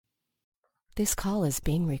This call is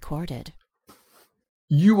being recorded.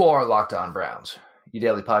 You are Locked On Browns, your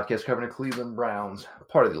daily podcast covering the Cleveland Browns,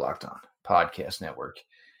 part of the Locked On Podcast Network.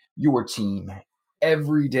 Your team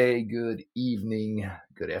every day. Good evening,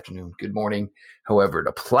 good afternoon, good morning, however it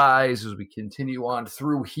applies as we continue on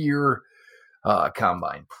through here.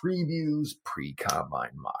 Combine previews,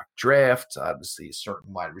 pre-combine mock drafts. Obviously, a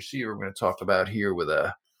certain wide receiver we're going to talk about here with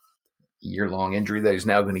a year-long injury that is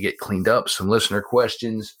now going to get cleaned up. Some listener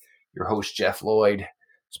questions. Your host, Jeff Lloyd,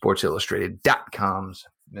 SportsIllustrated.com's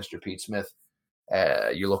Mr. Pete Smith,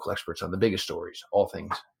 your local experts on the biggest stories, all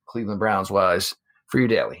things Cleveland Browns-wise, for your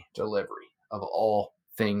daily delivery of all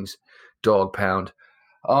things Dog Pound.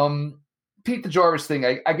 Pete, the Jarvis thing,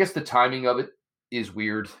 I guess the timing of it is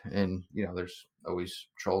weird, and there's always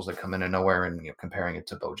trolls that come in and nowhere, and comparing it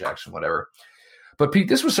to Bo Jackson, whatever. But Pete,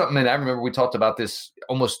 this was something that I remember we talked about this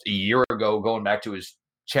almost a year ago, going back to his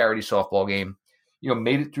charity softball game.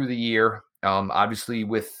 Made it through the year, obviously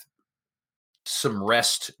with some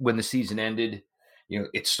rest when the season ended.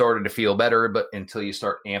 It started to feel better, but until you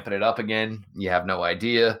start amping it up again, you have no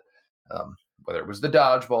idea whether it was the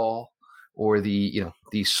dodgeball or the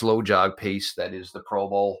slow jog pace that is the Pro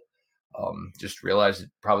Bowl. Just realized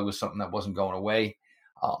it probably was something that wasn't going away.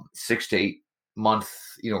 6 to 8 month,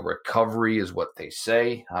 recovery is what they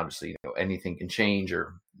say. Obviously, anything can change,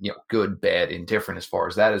 or good, bad, indifferent as far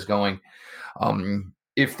as that is going.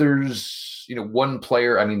 If there's one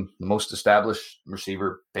player, the most established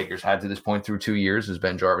receiver Baker's had to this point through 2 years has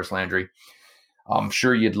been Jarvis Landry. I'm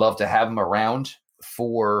sure you'd love to have him around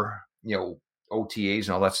for OTAs and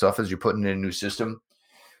all that stuff as you're putting in a new system.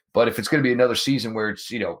 But if it's going to be another season where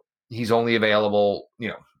it's he's only available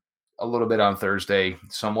a little bit on Thursday,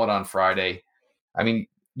 somewhat on Friday,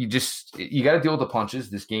 you got to deal with the punches.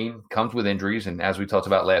 This game comes with injuries, and as we talked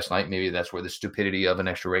about last night, maybe that's where the stupidity of an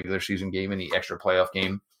extra regular season game and the extra playoff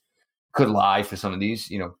game could lie for some of these.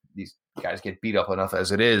 These guys get beat up enough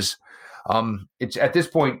as it is. It's at this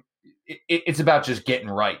point, it's about just getting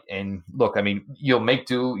right. And look, you'll make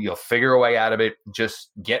do, you'll figure a way out of it.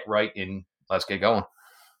 Just get right and let's get going.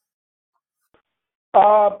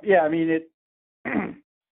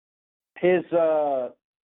 His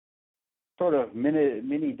sort of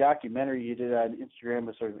mini documentary you did on Instagram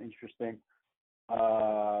was sort of interesting,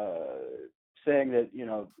 saying that,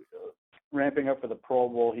 ramping up for the Pro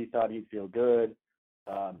Bowl, he thought he'd feel good.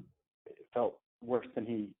 It felt worse than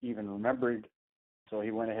he even remembered, so he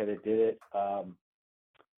went ahead and did it. I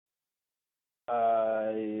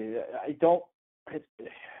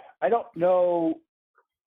don't know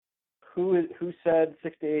who said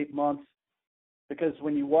 6 to 8 months, because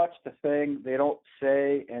when you watch the thing, they don't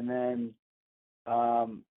say, and then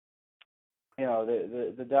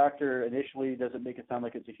the doctor initially doesn't make it sound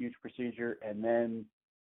like it's a huge procedure, and then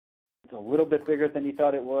it's a little bit bigger than he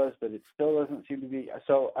thought it was, but it still doesn't seem to be.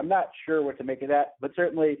 So I'm not sure what to make of that, but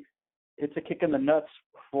certainly it's a kick in the nuts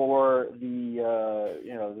for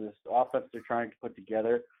this offense they're trying to put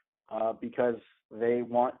together, because they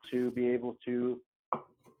want to be able to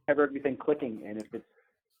have everything clicking. And if it's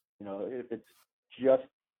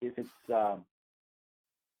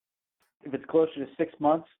closer to 6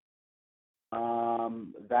 months,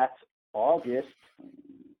 that's August.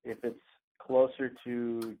 If it's closer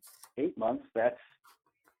to 8 months, that's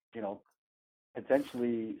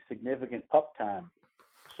potentially significant pup time.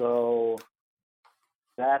 So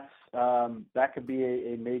that could be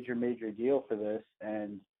a major deal for this,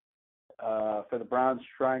 and for the Browns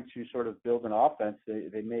trying to sort of build an offense,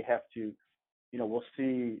 they may have to, we'll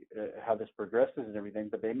see how this progresses and everything,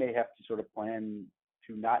 but they may have to sort of plan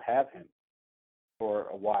to not have him for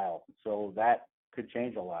a while. So that could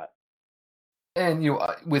change a lot. And,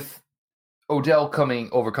 with Odell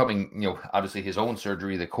overcoming, obviously his own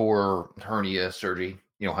surgery, the core hernia surgery,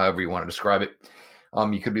 however you want to describe it,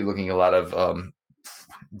 you could be looking at a lot of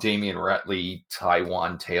Damian Ratley,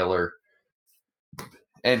 Tywan Taylor,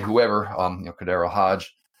 and whoever, Kadero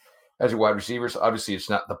Hodge as your wide receivers. Obviously, it's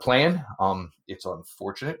not the plan. It's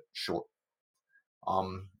unfortunate, sure.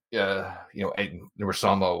 And there were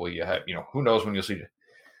some, you have, who knows when you'll see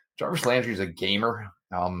Jarvis Landry is a gamer.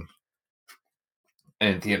 And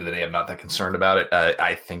at the end of the day, I'm not that concerned about it.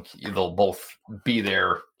 I think they'll both be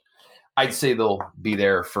there. I'd say they'll be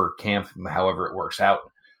there for camp, however it works out.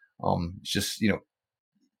 It's just,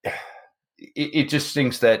 it just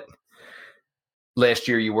stinks that last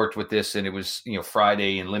year you worked with this and it was,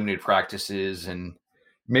 Friday and limited practices, and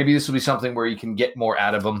maybe this will be something where you can get more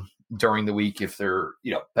out of them during the week if they're,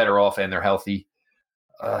 better off and they're healthy.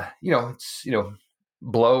 It's,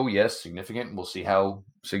 blow, yes, significant. We'll see how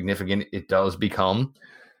significant it does become.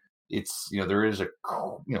 It's, there is a,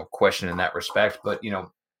 question in that respect, but,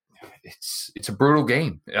 it's a brutal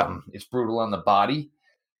game. It's brutal on the body.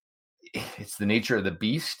 It's the nature of the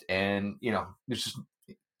beast, and there's just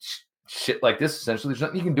shit like this. Essentially, there's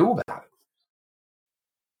nothing you can do about it.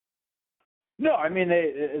 No, I mean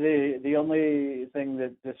the only thing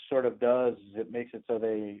that this sort of does is it makes it so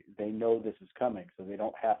they know this is coming, so they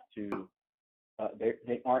don't have to.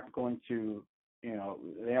 They aren't going to,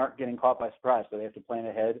 they aren't getting caught by surprise. So they have to plan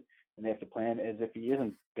ahead, and they have to plan as if he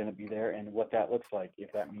isn't going to be there, and what that looks like.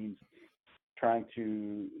 If that means trying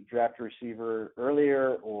to draft a receiver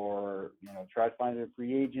earlier, or try to find a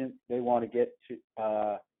free agent they want to get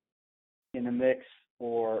to in the mix,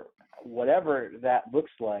 or whatever that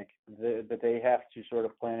looks like, that they have to sort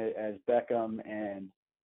of plan it as Beckham and,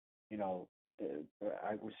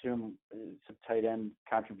 I would assume some tight end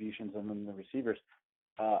contributions and then the receivers.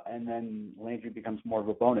 And then Landry becomes more of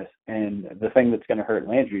a bonus. And the thing that's going to hurt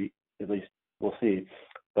Landry, at least we'll see,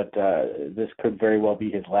 but this could very well be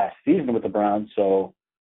his last season with the Browns. So,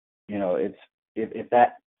 it's if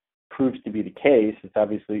that proves to be the case, it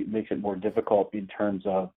obviously makes it more difficult in terms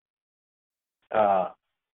of,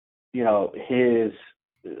 his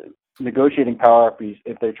negotiating power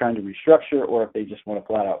if they're trying to restructure or if they just want to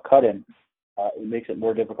flat out cut him. It makes it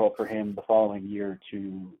more difficult for him the following year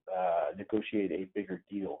to negotiate a bigger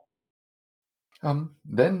deal.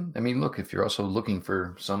 Then, look, if you're also looking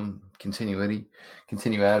for some continuity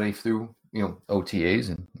through, OTAs,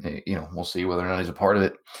 and, we'll see whether or not he's a part of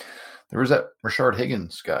it. There was that Rashard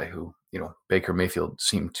Higgins guy who, Baker Mayfield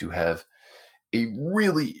seemed to have a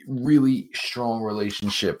really, really strong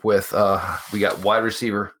relationship with. We got wide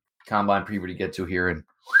receiver combine preview to get to here, and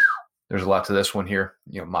there's a lot to this one here.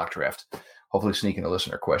 Mock draft. Hopefully, sneaking a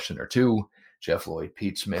listener question or two. Jeff Lloyd,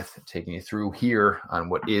 Pete Smith, taking you through here on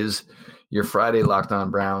what is your Friday Locked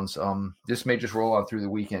On Browns. This may just roll on through the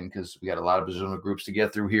weekend because we got a lot of Arizona groups to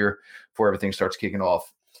get through here before everything starts kicking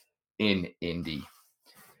off in Indy.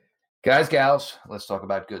 Guys, gals, let's talk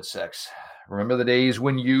about good sex. Remember the days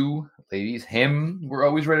when you, ladies, him, were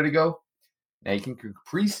always ready to go? Now you can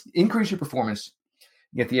increase your performance,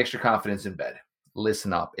 get the extra confidence in bed.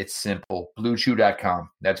 Listen up. It's simple. BlueChew.com.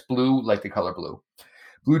 That's blue like the color blue.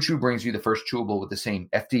 Blue Chew brings you the first chewable with the same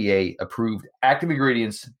FDA-approved active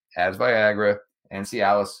ingredients as Viagra and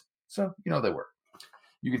Cialis, so they work.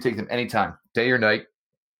 You can take them anytime, day or night,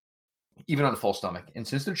 even on a full stomach. And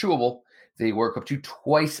since they're chewable, they work up to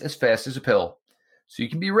twice as fast as a pill, so you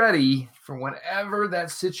can be ready for whenever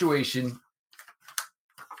that situation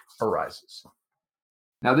arises.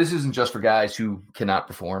 Now, this isn't just for guys who cannot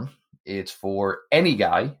perform. It's for any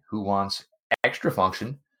guy who wants extra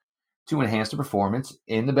function to enhance the performance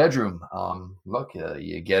in the bedroom.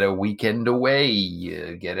 You get a weekend away,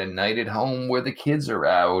 you get a night at home where the kids are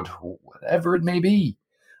out, whatever it may be.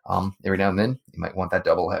 Every now and then, you might want that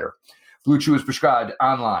doubleheader. Blue Chew is prescribed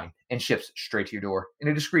online and ships straight to your door in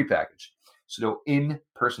a discreet package. So no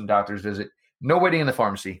in-person doctor's visit, no waiting in the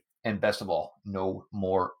pharmacy, and best of all, no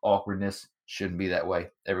more awkwardness. Shouldn't be that way.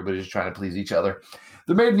 Everybody's just trying to please each other.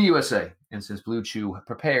 They're made in the USA, and since Blue Chew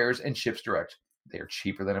prepares and ships direct, they are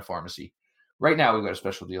cheaper than a pharmacy. Right now, we've got a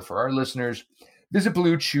special deal for our listeners. Visit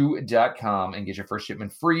BlueChew.com and get your first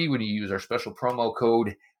shipment free when you use our special promo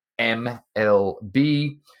code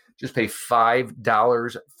MLB. Just pay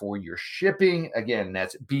 $5 for your shipping. Again,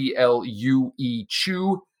 that's BLUE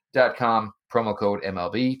Chew.com, promo code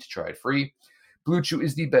MLB to try it free. Blue Chew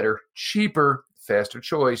is the better, cheaper, faster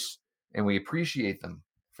choice, and we appreciate them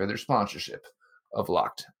for their sponsorship of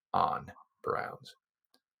Locked On Browns.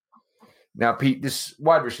 Now, Pete, this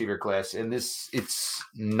wide receiver class, and it's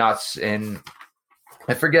nuts, and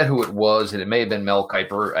I forget who it was, and it may have been Mel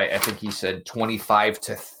Kiper. I think he said 25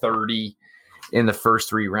 to 30 in the first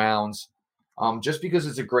 3 rounds. Just because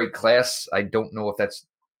it's a great class, I don't know if that's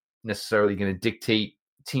necessarily going to dictate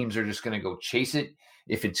teams are just going to go chase it.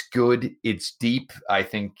 If it's good, it's deep. I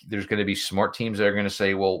think there's going to be smart teams that are going to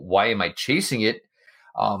say, well, why am I chasing it?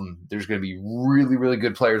 There's going to be really, really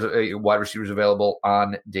good players, wide receivers available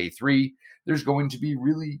on day 3. There's going to be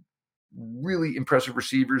really, really impressive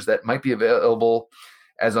receivers that might be available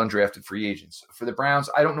as undrafted free agents. For the Browns,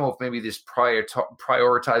 I don't know if maybe this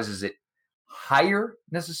prioritizes it higher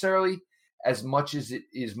necessarily, as much as it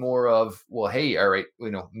is more of, well, hey, all right,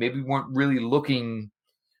 maybe we weren't really looking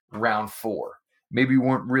round 4. Maybe we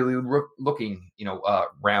weren't really looking,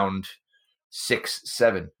 round 6,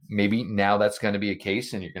 7. Maybe now that's going to be a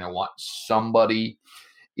case, and you're going to want somebody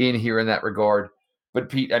in here in that regard. But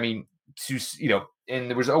Pete, and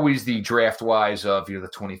there was always the draft wise of the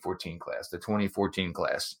 2014 class, the 2014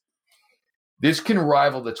 class. This can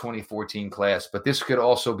rival the 2014 class, but this could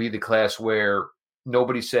also be the class where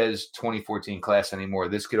nobody says 2014 class anymore.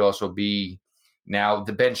 This could also be Now,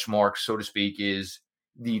 the benchmark, so to speak, is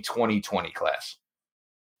the 2020 class.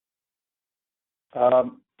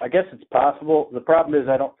 I guess it's possible. The problem is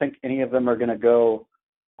I don't think any of them are going to go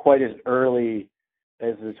quite as early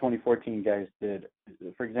as the 2014 guys did.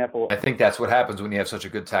 For example, I think that's what happens when you have such a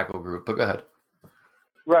good tackle group. But go ahead.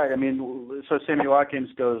 Right. I mean, so Sammy Watkins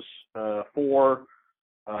goes 4.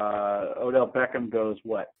 Odell Beckham goes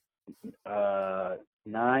what?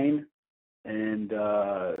 9, and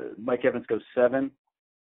Mike Evans goes 7.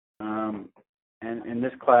 And in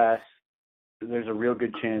this class, there's a real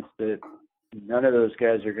good chance that none of those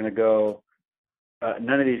guys are going to go.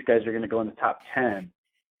 None of these guys are going to go in the top 10.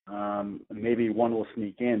 Maybe one will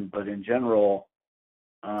sneak in, but in general,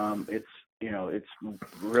 it's a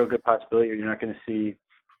real good possibility you're not going to see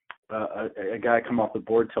a guy come off the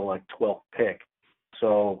board till like 12th pick.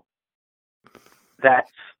 So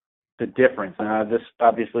that's the difference. Now, this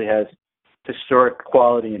obviously has historic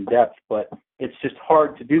quality and depth, but it's just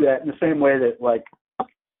hard to do that in the same way that, like,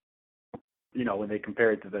 when they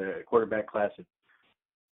compare it to the quarterback class of,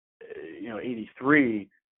 83,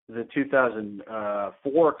 the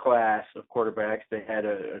 2004 class of quarterbacks, they had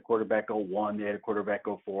a quarterback go 1, they had a quarterback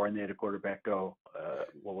go 4, and they had a quarterback go,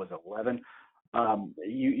 11?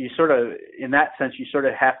 You sort of, in that sense, you sort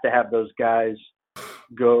of have to have those guys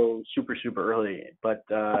go super, super early. But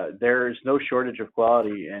there's no shortage of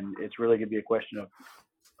quality, and it's really going to be a question of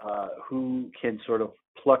who can sort of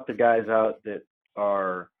pluck the guys out that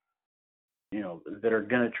are, that are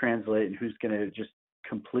going to translate, and who's going to just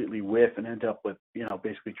completely whiff and end up with,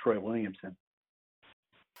 basically Troy Williamson.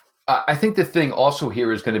 I think the thing also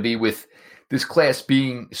here is going to be with this class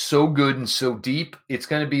being so good and so deep, it's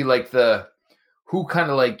going to be like who kind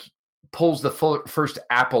of like pulls the first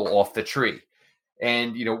apple off the tree.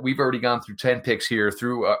 And, we've already gone through 10 picks here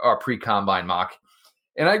through our pre-combine mock.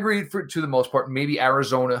 And I agree to the most part, maybe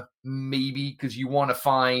Arizona, maybe because you want to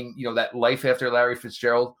find, that life after Larry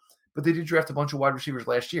Fitzgerald. But they did draft a bunch of wide receivers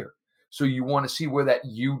last year. So you want to see where that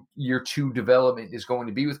year 2 development is going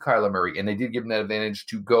to be with Kyler Murray. And they did give him that advantage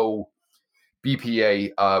to go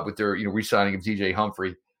BPA with their, re-signing of DJ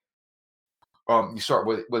Humphrey. You start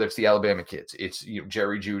with whether it's the Alabama kids, it's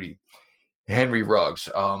Jerry Jeudy, Henry Ruggs,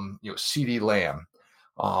 CeeDee Lamb.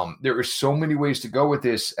 There are so many ways to go with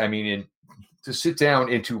this. I mean, to sit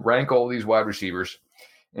down and to rank all these wide receivers,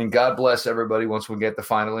 and God bless everybody once we get the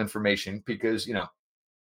final information, because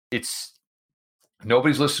it's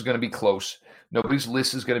nobody's list is going to be close. Nobody's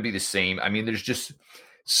list is going to be the same. I mean, there's just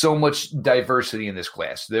so much diversity in this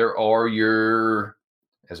class. There are your,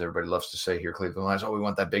 as everybody loves to say here, Cleveland Lions, we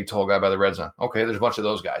want that big, tall guy by the red zone. Okay, there's a bunch of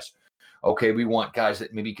those guys. Okay, we want guys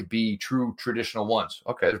that maybe could be true traditional ones.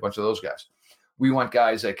 Okay, there's a bunch of those guys. We want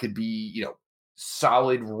guys that could be,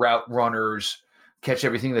 solid route runners, catch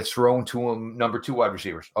everything that's thrown to them, number 2 wide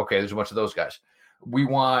receivers. Okay, there's a bunch of those guys. We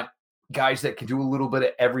want guys that can do a little bit of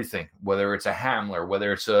everything, whether it's a Hamler,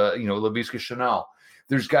 whether it's a, Laviska Shenault.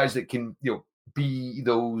 There's guys that can, be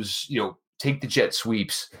those, take the jet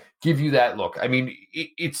sweeps, give you that look. I mean,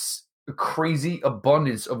 it's a crazy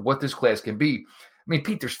abundance of what this class can be. I mean,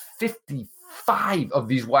 Pete, there's 55 of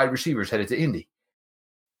these wide receivers headed to Indy.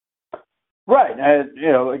 Right.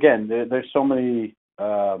 Again, there's so many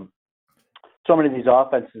of these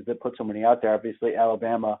offenses that put so many out there. Obviously,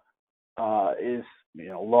 Alabama is,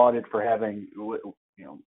 lauded for having,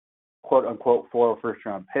 quote unquote 4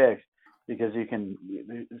 first-round picks, because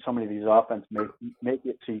so many of these offenses make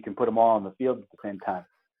it so you can put them all on the field at the same time.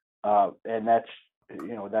 And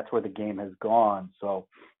that's where the game has gone. So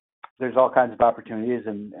there's all kinds of opportunities,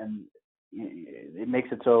 and it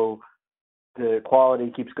makes it so the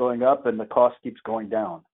quality keeps going up and the cost keeps going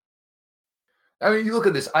down. I mean, you look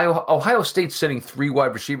at this. Ohio State's sending 3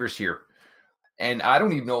 wide receivers here. And I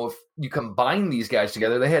don't even know if you combine these guys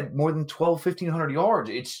together, they had more than 1,500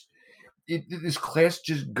 yards. This class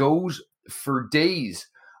just goes for days.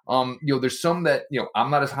 There's some that,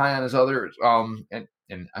 I'm not as high on as others. And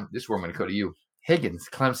this is where I'm going to go to you. Higgins,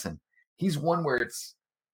 Clemson. He's one where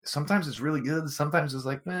sometimes it's really good. Sometimes it's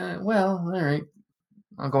like, well, all right.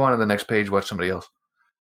 I'll go on to the next page, watch somebody else.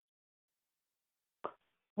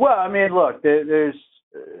 Well, I mean, look, there's,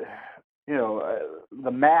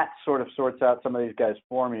 the math sort of sorts out some of these guys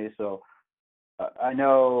for me. So I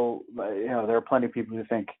know, there are plenty of people who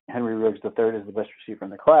think Henry Ruggs III is the best receiver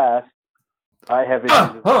in the class. I have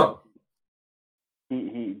issues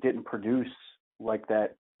he didn't produce like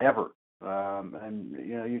that ever. And,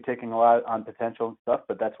 you're taking a lot on potential and stuff,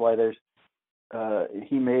 but that's why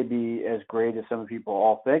he may be as great as some people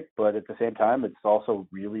all think, but at the same time, it's also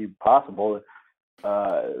really possible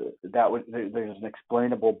there's an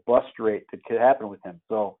explainable bust rate that could happen with him.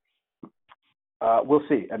 So we'll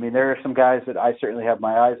see. I mean, there are some guys that I certainly have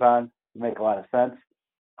my eyes on. Make a lot of sense.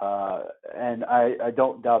 And I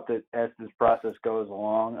don't doubt that as this process goes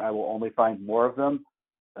along, I will only find more of them.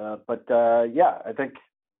 But I think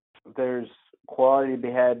there's quality to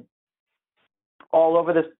be had all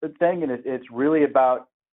over this thing, and it's really about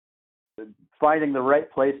finding the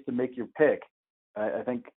right place to make your pick. I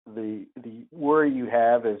think the worry you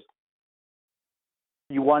have is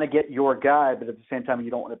you want to get your guy, but at the same time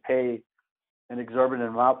you don't want to pay an exorbitant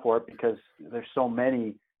amount for it because there's so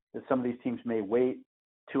many that some of these teams may wait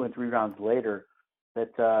 2 and 3 rounds later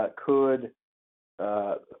that could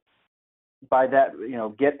by that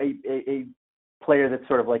get a player that's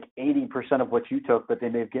sort of like 80% of what you took, but they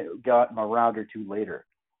may have gotten a round or 2 later.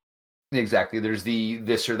 Exactly. There's the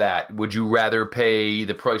this or that. Would you rather pay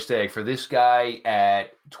the price tag for this guy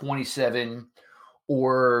at 27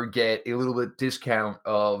 or get a little bit discount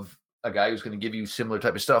of a guy who's going to give you similar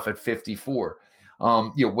type of stuff at 54?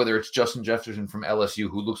 Whether it's Justin Jefferson from LSU,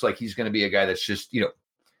 who looks like he's going to be a guy that's just,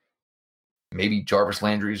 maybe Jarvis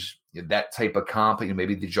Landry's that type of comp,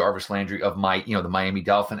 maybe the Jarvis Landry of the Miami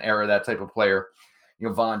Dolphin era, that type of player.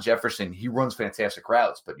 Von Jefferson, he runs fantastic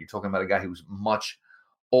routes, but you're talking about a guy who's much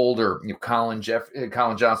older. Colin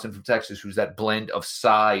Johnson from Texas, who's that blend of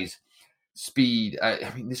size, speed.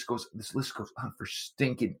 This list goes on for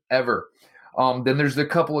stinking ever. Then there's the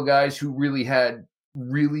couple of guys who really had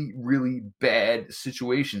really, really bad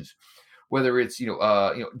situations. Whether it's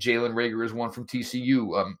Jalen Reagor is one from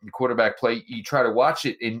TCU, quarterback play. You try to watch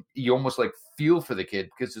it and you almost like feel for the kid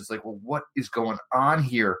because it's like, well, what is going on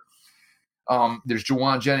here? There's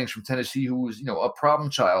Juwan Jennings from Tennessee, who was a problem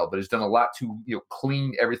child, but has done a lot to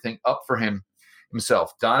clean everything up for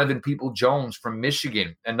himself. Donovan People-Jones from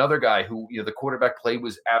Michigan, another guy who the quarterback play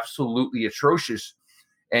was absolutely atrocious,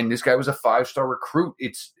 and this guy was a 5-star recruit.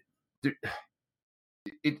 It's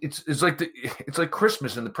like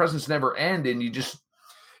Christmas and the presents never end, and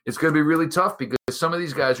it's going to be really tough because some of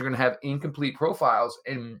these guys are going to have incomplete profiles,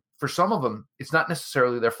 and for some of them, it's not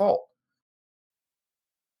necessarily their fault.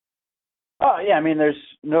 Oh, yeah. I mean, there's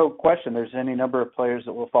no question. There's any number of players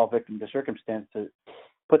that will fall victim to circumstance that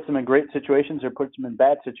puts them in great situations or puts them in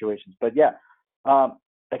bad situations. But, yeah,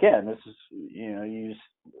 again, this is, use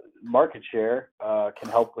market share can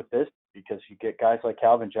help with this because you get guys like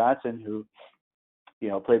Calvin Johnson who,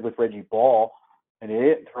 played with Reggie Ball, and he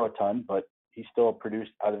didn't throw a ton, but he still produced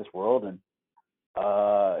out of this world. And,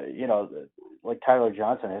 like Tyler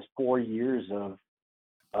Johnson has 4 years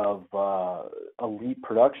of elite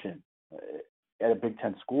production at a Big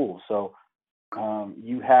Ten school. So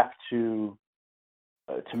you have to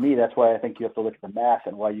me, that's why I think you have to look at the math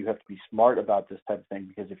and why you have to be smart about this type of thing,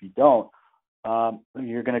 because if you don't,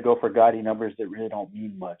 you're going to go for gaudy numbers that really don't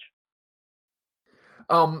mean much.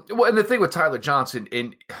 And the thing with Tyler Johnson,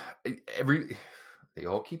 and they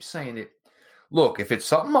all keep saying it. Look, if it's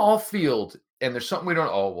something off field and there's something we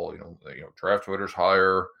don't, draft Twitter's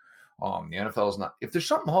higher, the NFL is not. If there's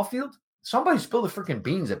something off field, somebody spill the freaking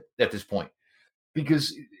beans at this point,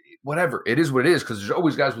 because whatever it is, what it is. Because there's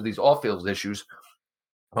always guys with these off field issues.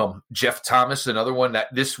 Jeff Thomas, another one that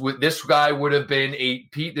this guy would have been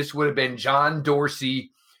This would have been John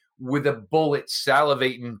Dorsey with a bullet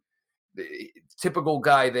salivating. Typical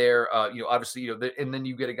guy there, obviously, and then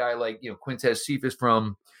you get a guy like, Quintez Cephas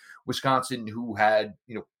from Wisconsin, who had,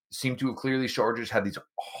 seemed to have clearly charges, had these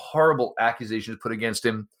horrible accusations put against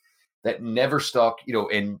him that never stuck,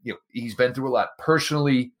 and, he's been through a lot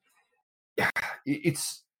personally.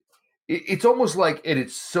 It's almost like, and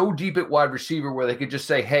it's so deep at wide receiver where they could just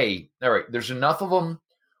say, hey, all right, there's enough of them.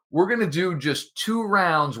 We're going to do just 2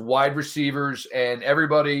 rounds wide receivers and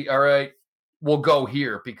everybody, all right, we'll go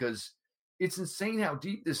here, because it's insane how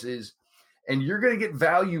deep this is, and you're going to get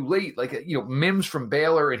value late. Like, Mims from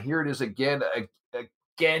Baylor, and here it is again,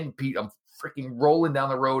 Pete. I'm freaking rolling down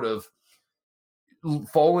the road of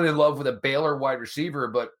falling in love with a Baylor wide receiver,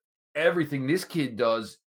 but everything this kid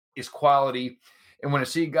does is quality. And when I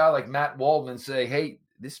see a guy like Matt Waldman say, hey,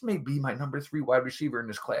 this may be my number 3 wide receiver in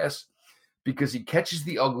this class because he catches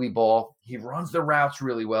the ugly ball, he runs the routes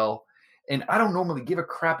really well. And I don't normally give a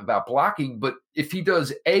crap about blocking, but if he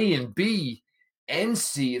does A and B and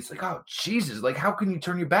C, it's like, oh, Jesus, like, how can you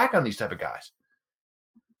turn your back on these type of guys?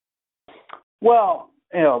 Well,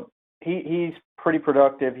 he's pretty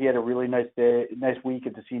productive. He had a really nice week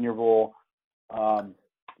at the Senior Bowl. But,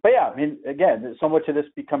 yeah, I mean, again, so much of this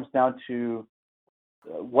comes down to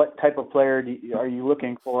what type of player are you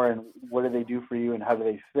looking for, and what do they do for you, and how do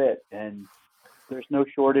they fit? And there's no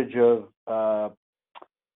shortage of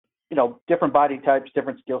different body types,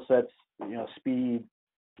 different skill sets, speed,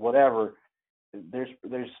 whatever. there's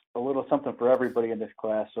a little something for everybody in this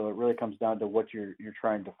class. So it really comes down to what you're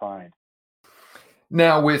trying to find.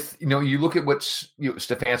 Now, with you look at what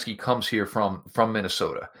Stefanski comes here from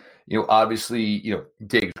Minnesota. Obviously,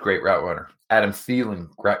 Diggs, great route runner. Adam Thielen,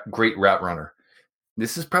 great route runner.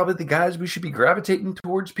 This is probably the guys we should be gravitating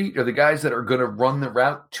towards, Pete, are the guys that are going to run the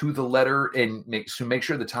route to the letter and make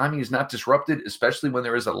sure the timing is not disrupted, especially when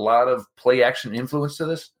there is a lot of play action influence to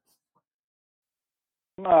this.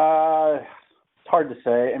 It's hard to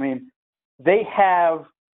say. I mean, they have,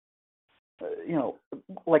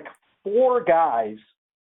 like 4 guys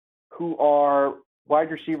who are wide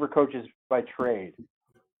receiver coaches by trade.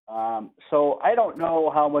 So I don't know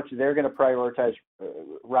how much they're going to prioritize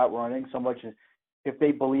route running so much as if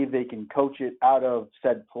they believe they can coach it out of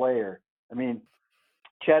said player. I mean,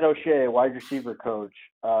 Chad O'Shea, wide receiver coach,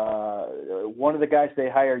 one of the guys they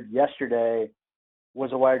hired yesterday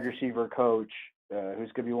was a wide receiver coach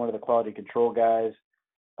who's going to be one of the quality control guys.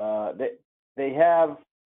 They have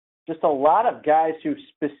just a lot of guys who've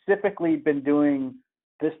specifically been doing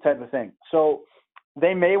this type of thing. So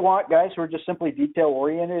they may want guys who are just simply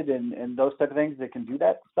detail-oriented and those type of things that can do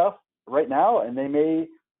that stuff right now, and they may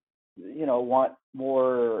want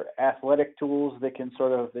more athletic tools that can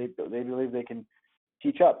sort of they believe they can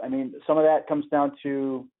teach up. I mean, some of that comes down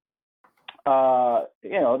to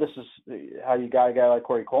this is how you got a guy like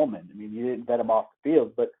Corey Coleman. I mean, you didn't vet him off the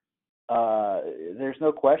field, but there's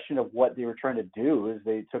no question of what they were trying to do is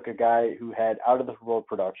they took a guy who had out of the world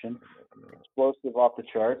production, explosive off the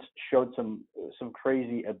charts, showed some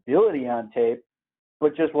crazy ability on tape,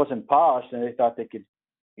 but just wasn't polished, and they thought they could,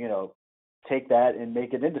 take that and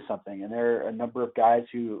make it into something. And there are a number of guys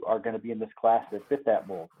who are going to be in this class that fit that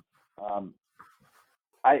mold.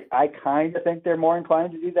 I kind of think they're more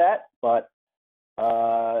inclined to do that, but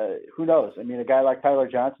who knows? I mean, a guy like Tyler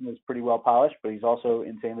Johnson is pretty well polished, but he's also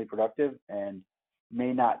insanely productive and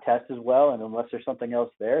may not test as well. And unless there's something else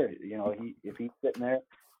there, if he's sitting there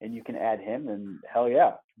and you can add him, then hell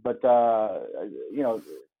yeah. But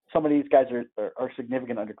some of these guys are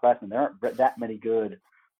significant underclassmen. There aren't that many good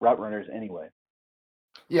route runners anyway.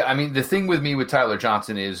 Yeah, I mean, the thing with me with Tyler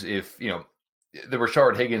Johnson is if, the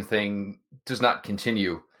Rashard Higgins thing does not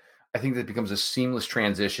continue, I think that becomes a seamless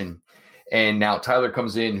transition. And now Tyler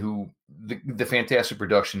comes in who the fantastic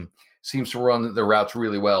production seems to run the routes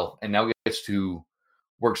really well and now gets to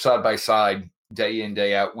work side by side, day in,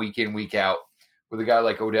 day out, week in, week out with a guy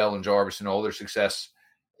like Odell and Jarvis and all their success.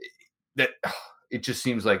 That it just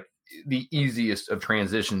seems like the easiest of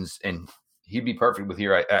transitions, and he'd be perfect with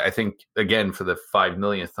here. I think, again, for the 5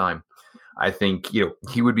 millionth time, I think,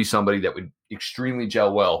 he would be somebody that would extremely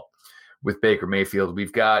gel well with Baker Mayfield.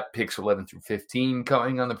 We've got picks 11 through 15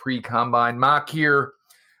 coming on the pre-combine mock here.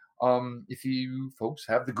 If you folks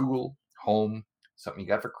have the Google Home, something you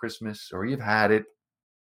got for Christmas, or you've had it,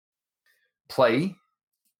 play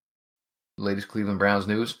latest Cleveland Browns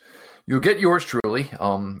news. You'll get yours truly.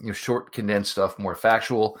 Short, condensed stuff, more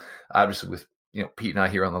factual. Obviously, with Pete and I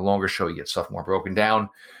here on the longer show, you get stuff more broken down.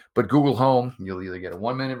 But Google Home, you'll either get a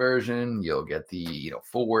 1-minute version, you'll get the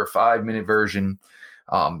 4 or 5-minute version.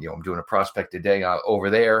 I'm doing a prospect a day over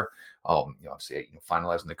there. Obviously,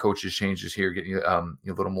 finalizing the coaches changes here, getting a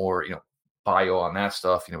little more bio on that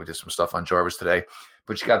stuff. We did some stuff on Jarvis today,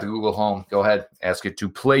 but you got the Google Home. Go ahead, ask it to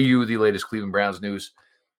play you the latest Cleveland Browns news.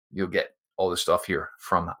 You'll get all the stuff here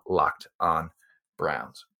from Locked On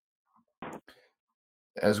Browns.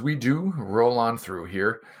 As we do roll on through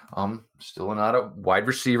here, still not a wide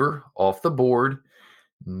receiver off the board.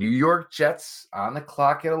 New York Jets on the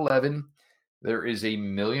clock at 11. There is a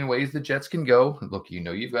million ways the Jets can go. Look,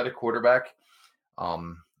 you've got a quarterback.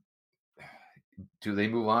 Do they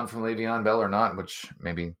move on from Le'Veon Bell or not? Which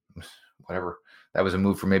maybe, whatever. That was a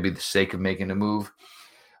move for maybe the sake of making a move.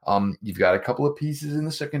 You've got a couple of pieces in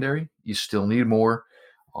the secondary. You still need more.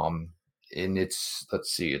 And it's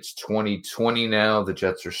 2020 now. The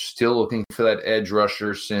Jets are still looking for that edge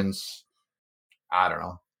rusher since,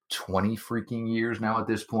 20 freaking years now at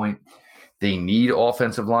this point. They need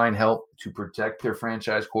offensive line help to protect their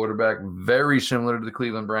franchise quarterback, very similar to the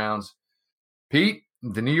Cleveland Browns. Pete,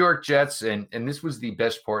 the New York Jets, and this was the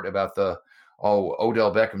best part about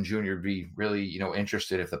Odell Beckham Jr. would be really,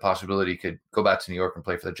 interested if the possibility could go back to New York and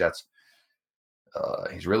play for the Jets.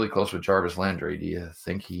 He's really close with Jarvis Landry. Do you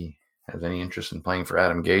think he has any interest in playing for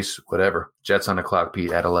Adam Gase? Whatever. Jets on the clock,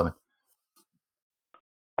 Pete, at 11.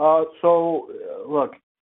 Look,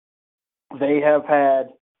 they have had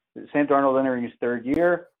Sam Darnold entering his 3rd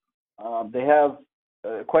year. They have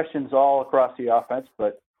questions all across the offense,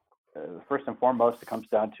 but first and foremost, it comes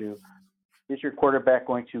down to, is your quarterback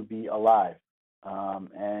going to be alive?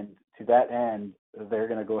 And to that end, they're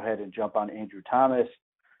going to go ahead and jump on Andrew Thomas.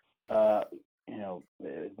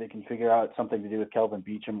 They can figure out something to do with Kelvin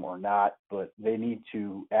Beachum or not, but they need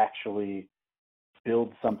to actually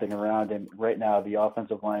build something around him. Right now, the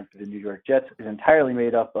offensive line for the New York Jets is entirely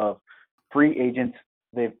made up of free agents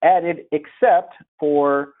they've added, except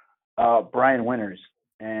for Brian Winters.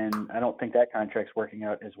 And I don't think that contract's working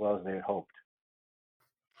out as well as they had hoped.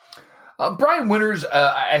 Brian Winters,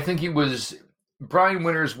 I think Brian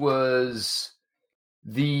Winters was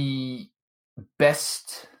the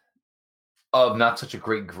best of not such a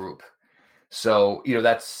great group. So,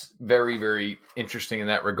 that's very, very interesting in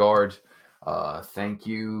that regard. Thank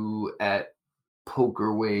you at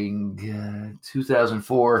PokerWing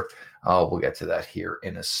 2004. We'll get to that here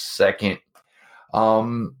in a second.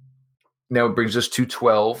 Now it brings us to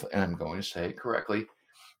 12, and I'm going to say it correctly.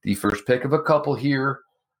 The first pick of a couple here.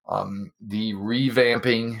 The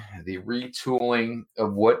revamping, the retooling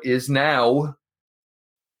of what is now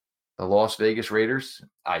the Las Vegas Raiders.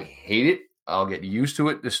 I hate it. I'll get used to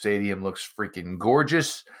it. The stadium looks freaking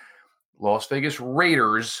gorgeous. Las Vegas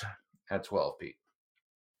Raiders at 12, Pete.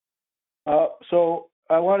 So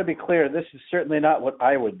I want to be clear. This is certainly not what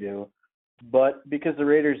I would do, but because the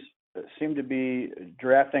Raiders seem to be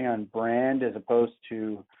drafting on brand as opposed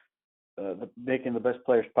to making the best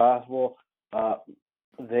players possible,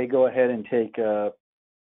 they go ahead and take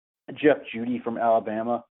Jeff Judy from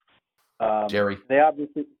Alabama. Jerry. They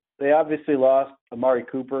obviously lost Amari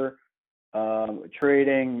Cooper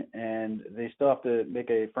trading, and they still have to make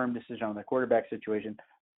a firm decision on the quarterback situation.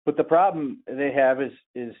 But the problem they have is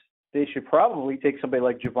they should probably take somebody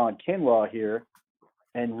like Javon Kinlaw here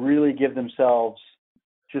and really give themselves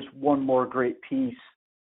just one more great piece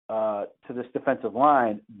to this defensive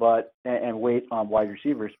line, and wait on wide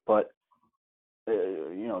receivers. But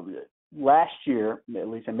last year, at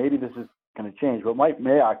least, and maybe this is going to change, but Mike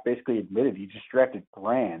Mayock basically admitted he just drafted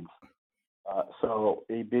brands. So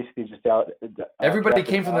he basically just everybody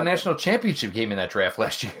came from the national championship game in that draft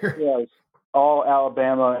last year. Yeah, it's all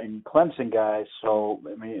Alabama and Clemson guys. So,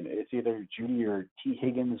 I mean, it's either Judy or T.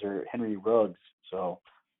 Higgins or Henry Ruggs. So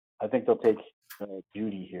I think they'll take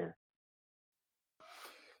Judy here.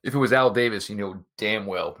 If it was Al Davis, damn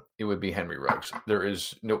well it would be Henry Ruggs. There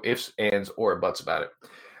is no ifs, ands, or buts about it.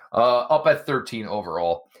 Up at 13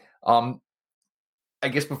 overall. I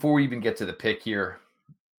guess before we even get to the pick here,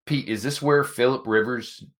 Pete, is this where Phillip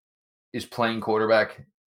Rivers is playing quarterback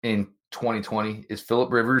in 2020? Is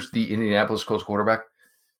Phillip Rivers the Indianapolis Colts quarterback?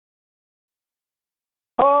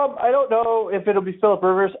 I don't know if it'll be Phillip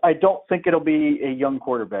Rivers. I don't think it'll be a young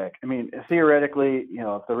quarterback. I mean, theoretically,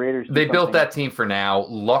 if the Raiders they built that team for now.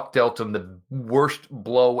 Luck dealt them the worst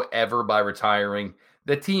blow ever by retiring.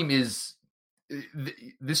 That team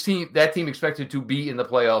expected to be in the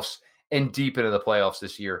playoffs and deep into the playoffs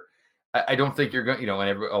this year. I don't think you're going,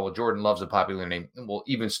 Jordan Love's a popular name. Well,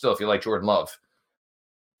 even still, if you like Jordan Love,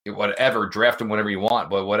 whatever, draft him whenever you want,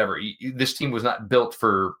 but whatever. This team was not built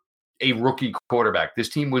for a rookie quarterback. This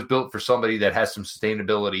team was built for somebody that has some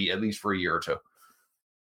sustainability, at least for a year or two.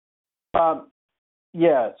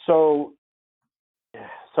 Yeah. So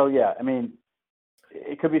yeah, I mean,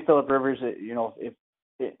 it could be Phillip Rivers. If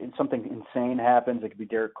something insane happens, it could be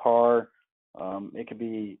Derek Carr. It could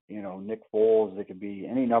be, Nick Foles. It could be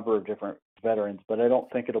any number of different veterans, but I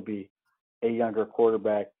don't think it'll be a younger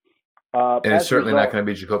quarterback. And it's certainly not going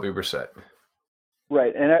to be Jacoby Brissett.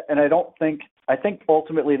 Right. And I think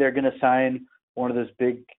ultimately they're going to sign one of those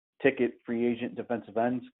big ticket free agent defensive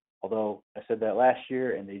ends, although I said that last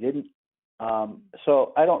year and they didn't.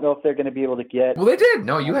 So I don't know if they're going to be able to get. Well, they did.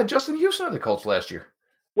 No, you had Justin Houston of the Colts last year.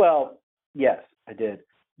 Well, yes, I did.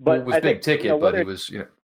 But it was big ticket, but he was, if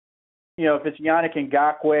it's Yannick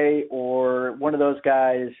Ngakoue or one of those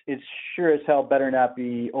guys, it's sure as hell better not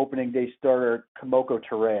be opening day starter Kamoko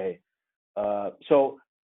Toure.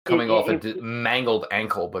 Coming off a mangled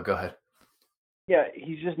ankle, but go ahead. Yeah,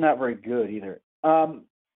 he's just not very good either.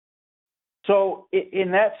 So in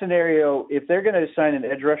that scenario, if they're going to sign an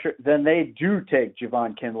edge rusher, then they do take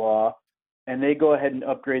Javon Kinlaw, and they go ahead and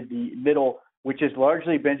upgrade the middle, which has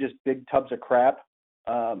largely been just big tubs of crap,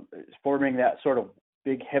 forming that sort of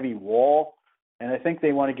big, heavy wall. And I think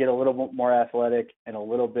they want to get a little bit more athletic and a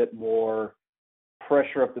little bit more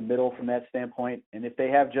pressure up the middle from that standpoint. And if they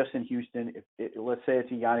have Justin Houston, let's say it's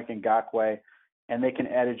a Yannick Ngakoue, and they can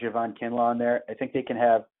add a Javon Kinlaw in there, I think they can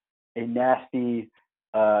have a nasty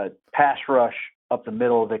pass rush up the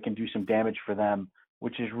middle that can do some damage for them,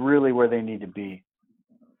 which is really where they need to be.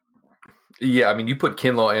 Yeah, I mean, you put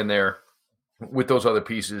Kinlaw in there with those other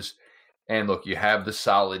pieces, and look, you have the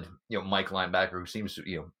solid, Mike linebacker who seems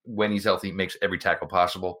to, when he's healthy, makes every tackle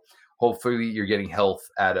possible. Hopefully you're getting health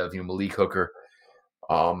out of, Malik Hooker.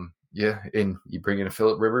 Yeah, and you bring in a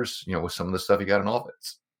Phillip Rivers, with some of the stuff you got in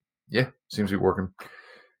offense. Yeah, seems to be working,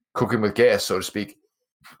 cooking with gas, so to speak.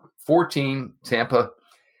 14, Tampa.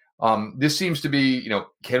 This seems to be,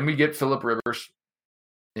 can we get Phillip Rivers?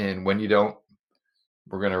 And when you don't,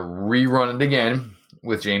 we're going to rerun it again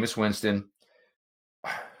with Jameis Winston.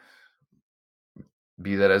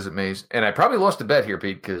 Be that as it may. And I probably lost a bet here,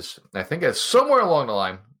 Pete, because I think that's somewhere along the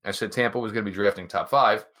line. I said Tampa was going to be drafting top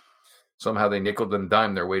 5. Somehow they nickeled and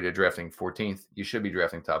dimed their way to drafting 14th. You should be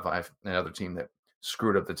drafting top 5. Another team that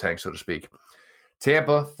screwed up the tank, so to speak.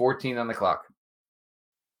 Tampa, 14 on the clock.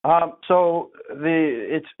 So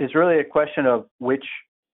it's really a question of which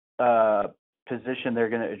position they're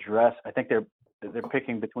going to address. I think they're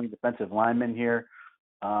picking between defensive linemen here.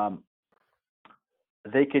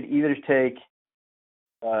 They could either take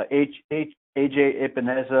AJ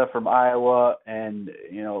Epineza from Iowa and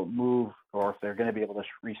move, or if they're going to be able to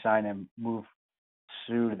re-sign him, move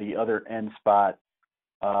Sue to the other end spot,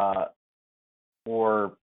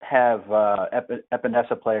 or have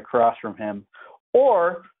Epineza play across from him,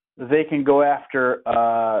 or they can go after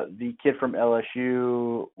the kid from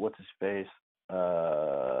LSU. What's his face?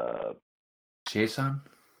 Jason?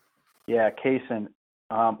 Yeah, Kaysen.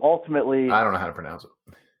 Ultimately, I don't know how to pronounce it.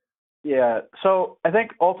 Yeah, so I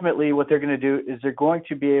think ultimately what they're going to do is they're going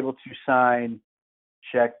to be able to sign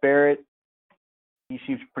Shaq Barrett. He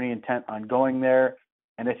seems pretty intent on going there,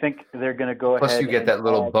 and I think they're going to go ahead. Plus, you get that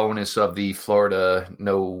little bonus of the Florida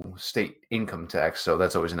no state income tax, so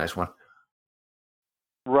that's always a nice one.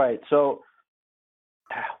 Right. So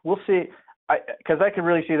we'll see, because I can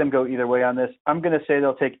really see them go either way on this. I'm going to say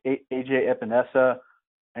they'll take AJ Epineza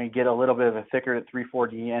and get a little bit of a thicker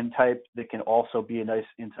 3-4 DN type that can also be a nice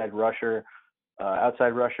inside rusher,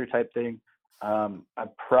 outside rusher type thing. I'm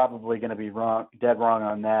probably going to be dead wrong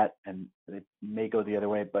on that, and it may go the other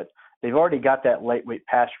way. But they've already got that lightweight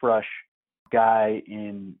pass rush guy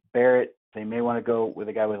in Barrett. They may want to go with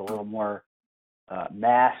a guy with a little more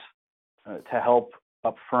mass to help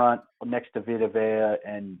up front next to Vita Vea,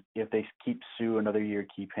 and if they keep Sue another year,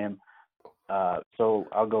 keep him. So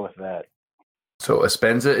I'll go with that. So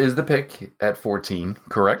Espenza is the pick at 14,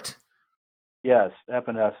 correct? Yes,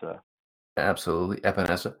 Epineza. Absolutely,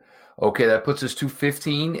 Epineza. Okay, that puts us to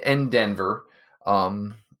 15 and Denver.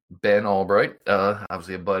 Ben Albright,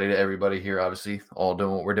 obviously a buddy to everybody here, obviously, all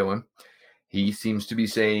doing what we're doing. He seems to be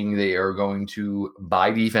saying they are going to buy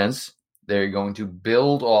defense. They're going to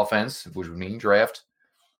build offense, which would mean draft.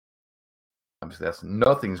 Obviously,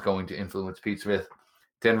 nothing's going to influence Pete Smith.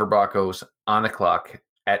 Denver Broncos on the clock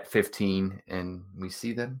at 15, and we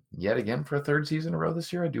see them yet again for a third season in a row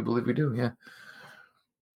this year. I do believe we do, yeah.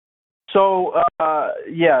 So,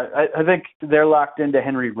 I think they're locked into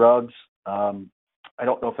Henry Ruggs. I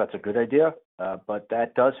don't know if that's a good idea, but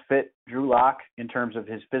that does fit Drew Lock in terms of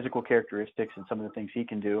his physical characteristics and some of the things he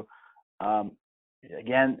can do.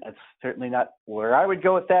 Again, that's certainly not where I would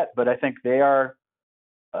go with that, but I think they are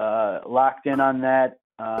locked in on that,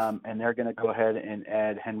 and they're going to go ahead and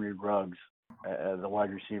add Henry Ruggs, the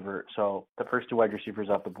wide receiver. So the first 2 wide receivers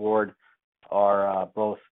off the board are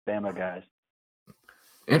both Bama guys.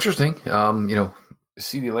 Interesting.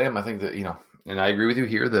 CeeDee Lamb, I think that, and I agree with you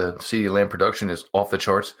here, the CeeDee Lamb production is off the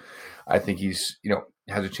charts. I think he's,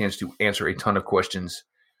 has a chance to answer a ton of questions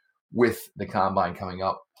with the combine coming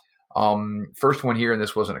up. First one here, and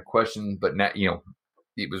this wasn't a question, but now,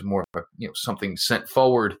 it was more of a, something sent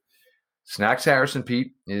forward. Snacks Harrison,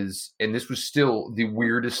 Pete, and this was still the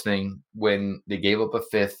weirdest thing when they gave up a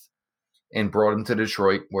 5th and brought him to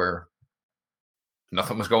Detroit where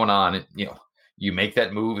nothing was going on. You make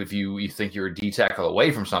that move if you think you're a D tackle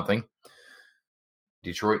away from something.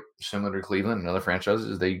 Detroit, similar to Cleveland and other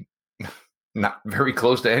franchises, they not very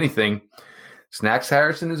close to anything. Snacks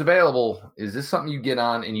Harrison is available. Is this something you get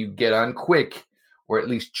on and you get on quick, or at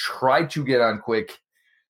least try to get on quick?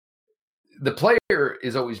 The player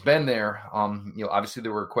has always been there. Obviously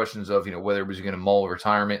there were questions of, whether it was going to mull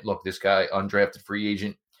retirement. Look, this guy, undrafted free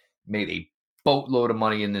agent, made a boatload of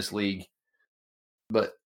money in this league.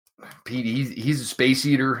 But Pete, he's a space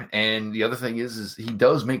eater, and the other thing is he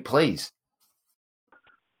does make plays.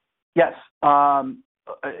 Yes.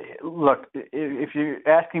 Look, if you're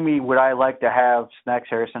asking me would I like to have Snacks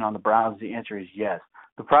Harrison on the Browns, the answer is yes.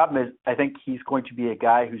 The problem is I think he's going to be a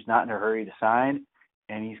guy who's not in a hurry to sign,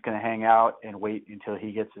 and he's going to hang out and wait until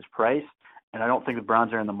he gets his price. And I don't think the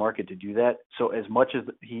Browns are in the market to do that. So as much as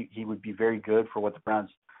he would be very good for what the Browns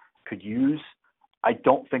could use, I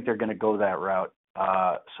don't think they're going to go that route.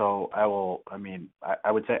 So I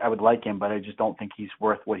would say I would like him, but I just don't think he's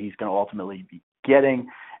worth what he's going to ultimately be getting.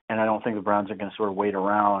 And I don't think the Browns are going to sort of wait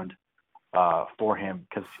around for him,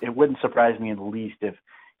 because it wouldn't surprise me in the least if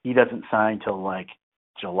he doesn't sign till like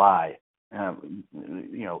July.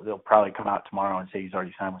 They'll probably come out tomorrow and say he's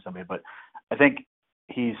already signed with somebody, but I think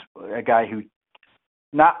he's a guy who,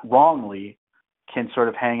 not wrongly, can sort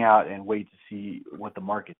of hang out and wait to see what the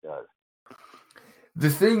market does. The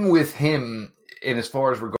thing with him, and as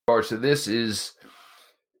far as regards to this, is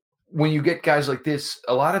when you get guys like this,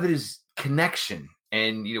 a lot of it is connection.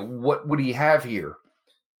 And, what would he have here?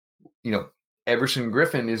 Everson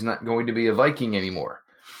Griffin is not going to be a Viking anymore.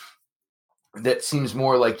 That seems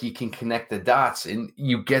more like you can connect the dots, and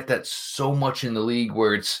you get that so much in the league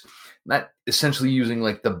where it's not essentially using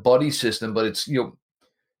like the buddy system, but it's,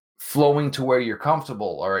 flowing to where you're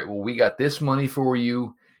comfortable. All right, well, we got this money for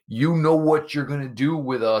you. You know what you're going to do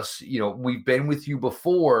with us. We've been with you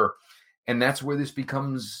before, and that's where this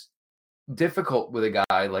becomes difficult with a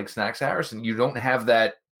guy like Snacks Harrison. You don't have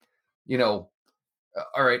that, all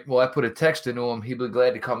right, well, I put a text into him. He'd be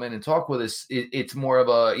glad to come in and talk with us. It's more of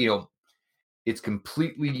a, it's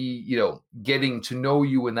completely, getting to know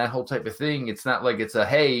you and that whole type of thing. It's not like it's a,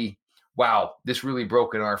 hey, wow, this really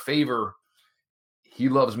broke in our favor. He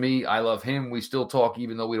loves me. I love him. We still talk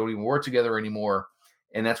even though we don't even work together anymore.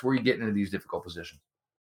 And that's where you get into these difficult positions.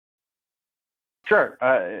 Sure.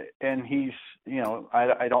 And he's,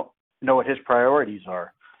 I don't know what his priorities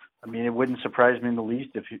are. I mean, it wouldn't surprise me in the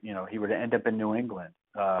least if, he were to end up in New England,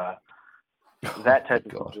 that type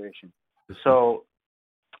of situation. So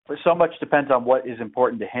much depends on what is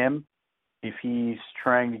important to him. If he's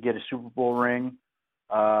trying to get a Super Bowl ring,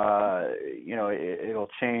 it'll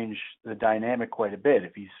change the dynamic quite a bit.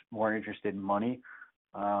 If he's more interested in money,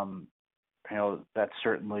 that's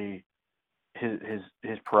certainly his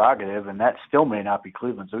prerogative, and that still may not be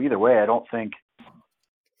Cleveland. So either way, I don't think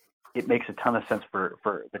it makes a ton of sense for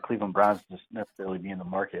the Cleveland Browns to necessarily be in the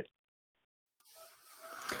market.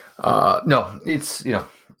 No, it's,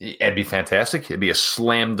 it'd be fantastic. It'd be a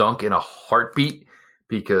slam dunk in a heartbeat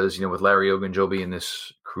because, with Larry Ogunjobi in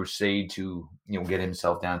this crusade to, get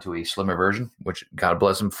himself down to a slimmer version, which God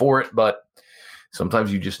bless him for it. But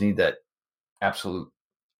sometimes you just need that absolute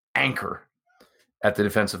anchor at the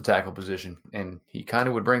defensive tackle position. And he kind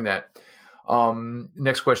of would bring that.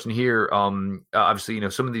 Next question here. Obviously,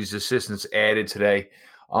 some of these assistants added today.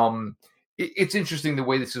 It's interesting the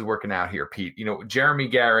way this is working out here, Pete. Jeremy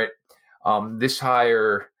Garrett, this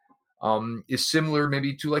hire is similar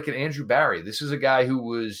maybe to like an Andrew Barry. This is a guy who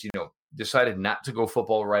was, decided not to go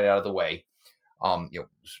football right out of the way,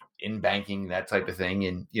 in banking, that type of thing.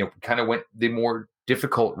 And, kind of went the more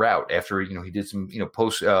difficult route after, he did some,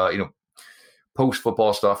 post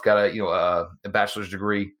football stuff, got a bachelor's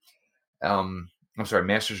degree.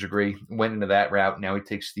 Master's degree, went into that route. Now he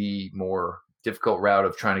takes the more difficult route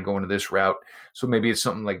of trying to go into this route. So maybe it's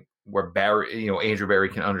something like where Andrew Barry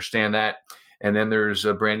can understand that. And then there's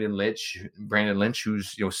Brandon Lynch,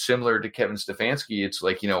 who's, similar to Kevin Stefanski. It's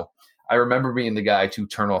like, I remember being the guy to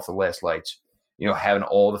turn off the last lights, having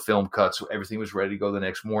all the film cuts. So everything was ready to go the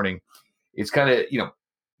next morning. It's kind of,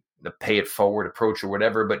 the pay it forward approach or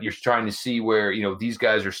whatever, but you're trying to see where, these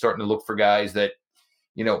guys are starting to look for guys that,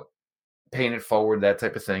 paying it forward, that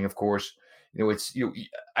type of thing. Of course, it's,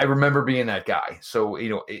 I remember being that guy. So,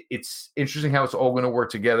 it's interesting how it's all going to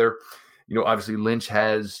work together. Obviously Lynch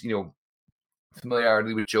has,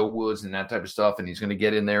 familiarity with Joe Woods and that type of stuff, and he's going to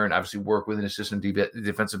get in there and obviously work with an assistant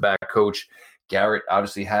defensive back coach. Garrett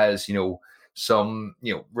obviously has, some,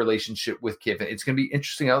 relationship with Kiffin. It's going to be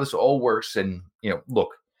interesting how this all works. And,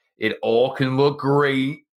 look, it all can look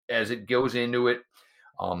great as it goes into it.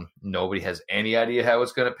 Nobody has any idea how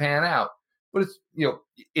it's going to pan out, but it's,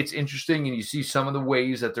 it's interesting. And you see some of the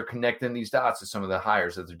ways that they're connecting these dots to some of the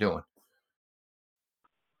hires that they're doing.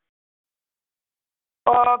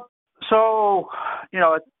 So,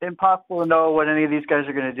 it's impossible to know what any of these guys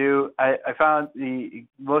are going to do. I found the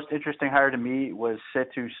most interesting hire to me was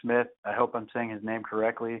Setu Smith. I hope I'm saying his name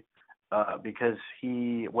correctly, because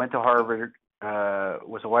he went to Harvard,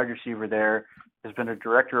 was a wide receiver there, has been a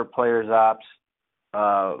director of players ops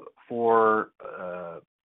for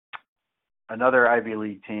another Ivy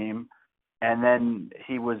League team. And then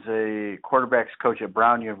he was a quarterbacks coach at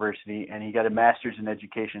Brown University, and he got a master's in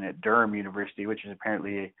education at Durham University, which is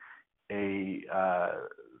apparently a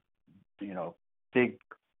big,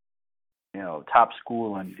 top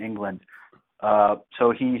school in England.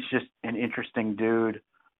 So he's just an interesting dude.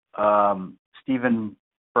 Stephen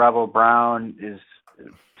Bravo Brown is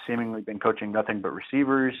seemingly been coaching nothing but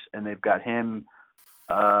receivers, and they've got him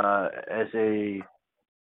as I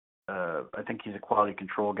think he's a quality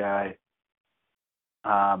control guy.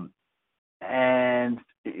 And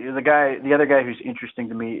the other guy who's interesting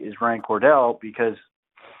to me is Ryan Cordell, because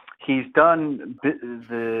he's done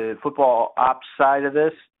the football ops side of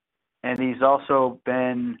this, and he's also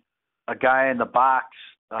been a guy in the box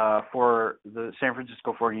for the San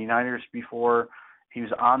Francisco 49ers before. He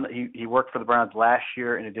was he worked for the Browns last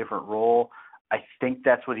year in a different role. I think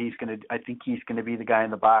that's what he's going to. I think he's going to be the guy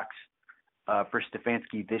in the box for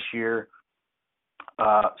Stefanski this year.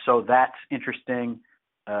 So that's interesting.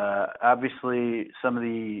 Obviously, some of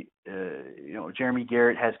the Jeremy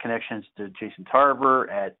Garrett has connections to Jason Tarver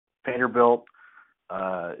at Vanderbilt.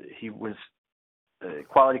 He was a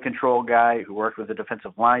quality control guy who worked with the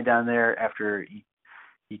defensive line down there after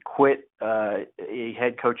he quit a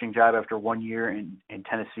head coaching job after 1 year in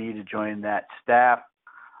Tennessee to join that staff.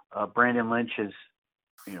 Brandon Lynch is,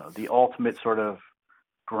 the ultimate sort of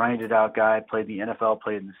grinded out guy, played in the NFL,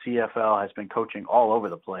 played in the CFL, has been coaching all over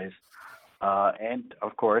the place. And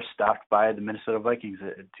of course, stopped by the Minnesota Vikings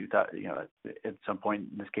at some point,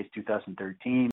 in this case, 2013.